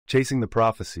Chasing the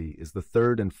Prophecy is the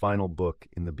third and final book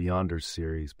in the Beyonders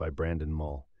series by Brandon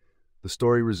Mull. The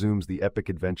story resumes the epic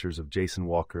adventures of Jason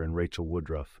Walker and Rachel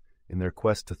Woodruff in their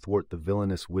quest to thwart the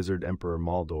villainous wizard Emperor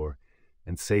Maldor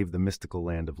and save the mystical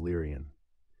land of Lyrian.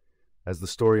 As the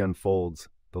story unfolds,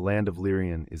 the land of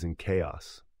Lyrian is in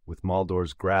chaos, with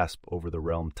Maldor's grasp over the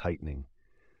realm tightening.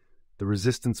 The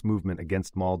resistance movement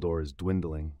against Maldor is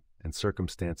dwindling, and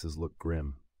circumstances look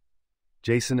grim.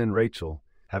 Jason and Rachel,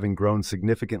 having grown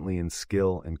significantly in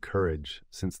skill and courage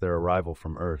since their arrival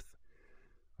from Earth,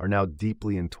 are now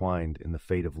deeply entwined in the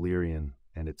fate of Lyrian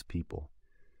and its people.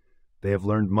 They have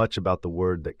learned much about the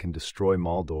word that can destroy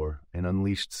Maldor and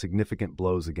unleashed significant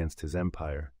blows against his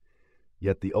empire,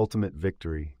 yet the ultimate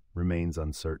victory remains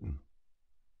uncertain.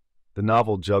 The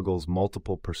novel juggles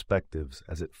multiple perspectives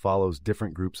as it follows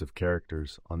different groups of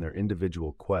characters on their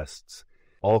individual quests,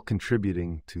 all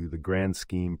contributing to the grand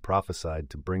scheme prophesied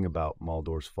to bring about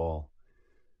Maldor's fall.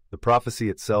 The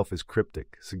prophecy itself is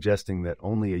cryptic, suggesting that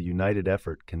only a united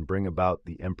effort can bring about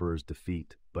the Emperor's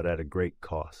defeat, but at a great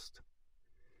cost.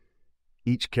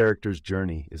 Each character's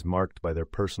journey is marked by their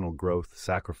personal growth,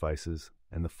 sacrifices,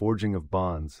 and the forging of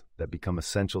bonds that become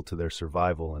essential to their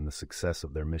survival and the success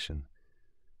of their mission.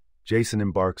 Jason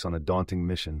embarks on a daunting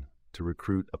mission to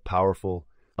recruit a powerful,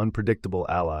 unpredictable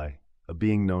ally, a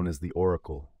being known as the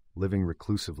Oracle, living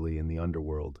reclusively in the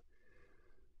underworld.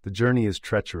 The journey is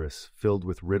treacherous, filled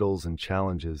with riddles and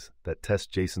challenges that test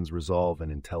Jason's resolve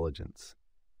and intelligence.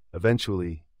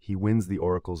 Eventually, he wins the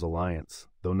Oracle's alliance,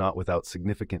 though not without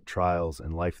significant trials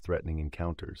and life-threatening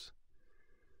encounters.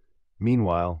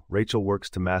 Meanwhile, Rachel works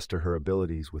to master her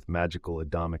abilities with magical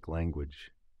Adamic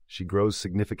language. She grows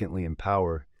significantly in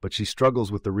power, but she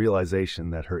struggles with the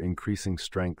realization that her increasing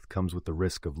strength comes with the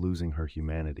risk of losing her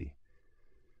humanity.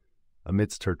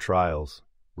 Amidst her trials,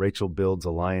 Rachel builds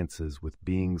alliances with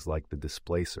beings like the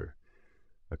Displacer,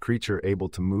 a creature able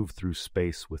to move through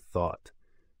space with thought,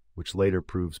 which later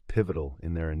proves pivotal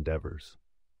in their endeavors.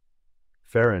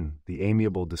 Farron, the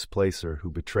amiable Displacer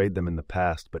who betrayed them in the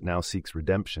past but now seeks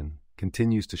redemption,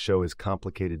 continues to show his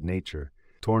complicated nature,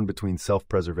 torn between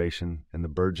self-preservation and the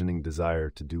burgeoning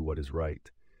desire to do what is right.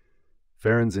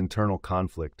 Farron's internal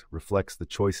conflict reflects the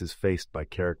choices faced by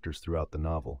characters throughout the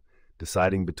novel,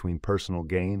 deciding between personal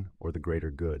gain or the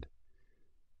greater good.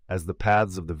 As the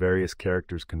paths of the various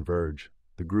characters converge,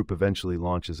 the group eventually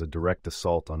launches a direct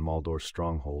assault on Maldor's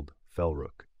stronghold,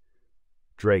 Felrook.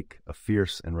 Drake, a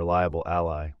fierce and reliable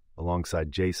ally,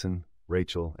 alongside Jason,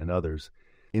 Rachel, and others,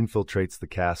 infiltrates the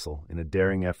castle in a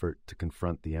daring effort to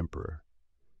confront the Emperor.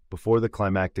 Before the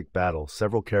climactic battle,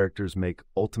 several characters make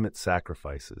ultimate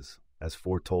sacrifices, as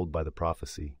foretold by the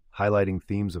prophecy, highlighting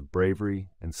themes of bravery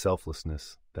and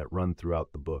selflessness that run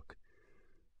throughout the book.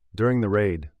 During the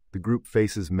raid, the group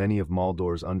faces many of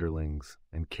Maldor's underlings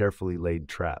and carefully laid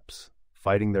traps,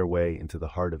 fighting their way into the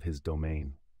heart of his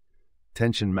domain.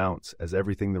 Tension mounts as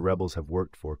everything the rebels have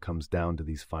worked for comes down to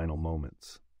these final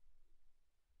moments.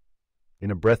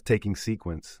 In a breathtaking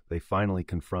sequence, they finally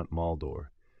confront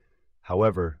Maldor.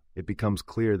 However, it becomes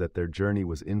clear that their journey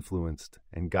was influenced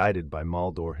and guided by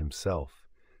Maldor himself,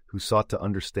 who sought to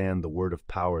understand the word of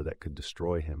power that could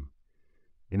destroy him.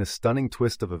 In a stunning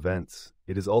twist of events,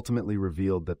 it is ultimately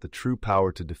revealed that the true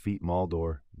power to defeat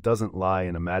Maldor doesn't lie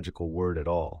in a magical word at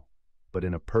all, but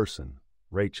in a person,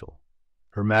 Rachel.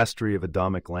 Her mastery of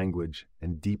Adamic language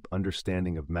and deep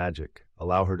understanding of magic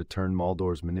allow her to turn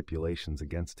Maldor's manipulations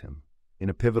against him. In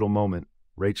a pivotal moment,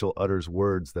 Rachel utters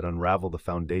words that unravel the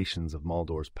foundations of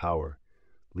Maldor's power,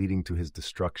 leading to his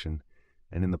destruction,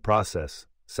 and in the process,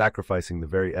 sacrificing the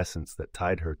very essence that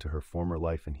tied her to her former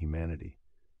life and humanity.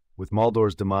 With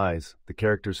Maldor's demise, the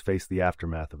characters face the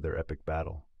aftermath of their epic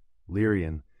battle.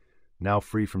 Lyrian, now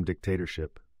free from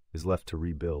dictatorship, is left to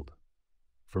rebuild.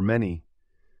 For many,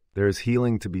 there is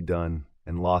healing to be done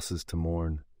and losses to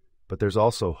mourn, but there's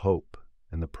also hope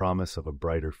and the promise of a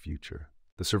brighter future.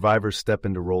 The survivors step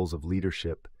into roles of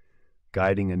leadership,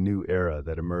 guiding a new era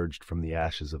that emerged from the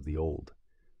ashes of the old.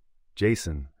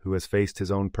 Jason, who has faced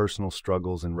his own personal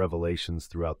struggles and revelations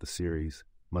throughout the series,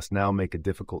 must now make a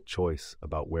difficult choice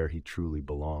about where he truly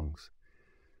belongs.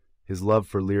 His love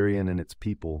for Lyrian and its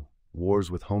people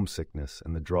wars with homesickness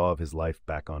and the draw of his life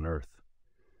back on Earth.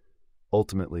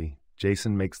 Ultimately,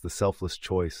 Jason makes the selfless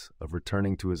choice of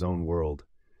returning to his own world,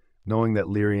 knowing that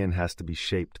Lyrian has to be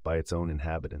shaped by its own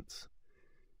inhabitants.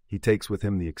 He takes with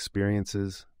him the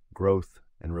experiences, growth,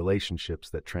 and relationships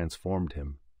that transformed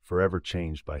him, forever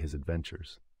changed by his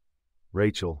adventures.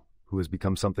 Rachel, who has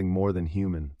become something more than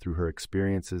human through her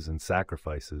experiences and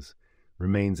sacrifices,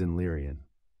 remains in Lyrian.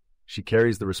 She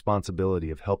carries the responsibility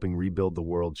of helping rebuild the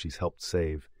world she's helped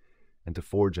save, and to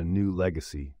forge a new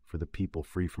legacy for the people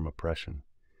free from oppression.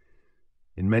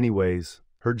 In many ways,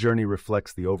 her journey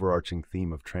reflects the overarching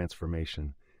theme of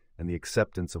transformation and the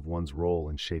acceptance of one's role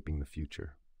in shaping the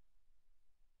future.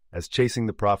 As Chasing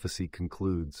the Prophecy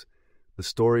concludes, the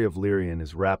story of Lyrian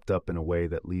is wrapped up in a way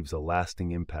that leaves a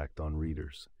lasting impact on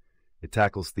readers. It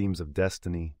tackles themes of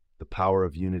destiny, the power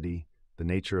of unity, the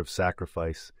nature of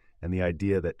sacrifice, and the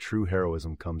idea that true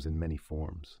heroism comes in many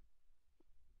forms.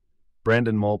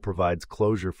 Brandon Mull provides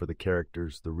closure for the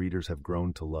characters the readers have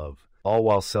grown to love, all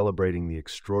while celebrating the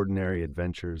extraordinary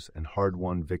adventures and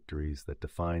hard-won victories that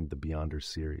defined the Beyonders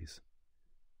series.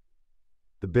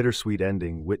 The bittersweet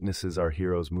ending witnesses our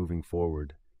heroes moving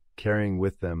forward, carrying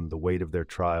with them the weight of their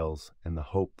trials and the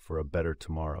hope for a better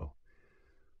tomorrow,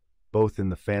 both in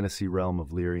the fantasy realm of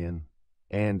Lyrian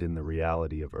and in the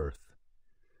reality of Earth.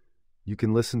 You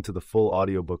can listen to the full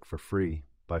audiobook for free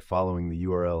by following the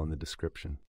URL in the description.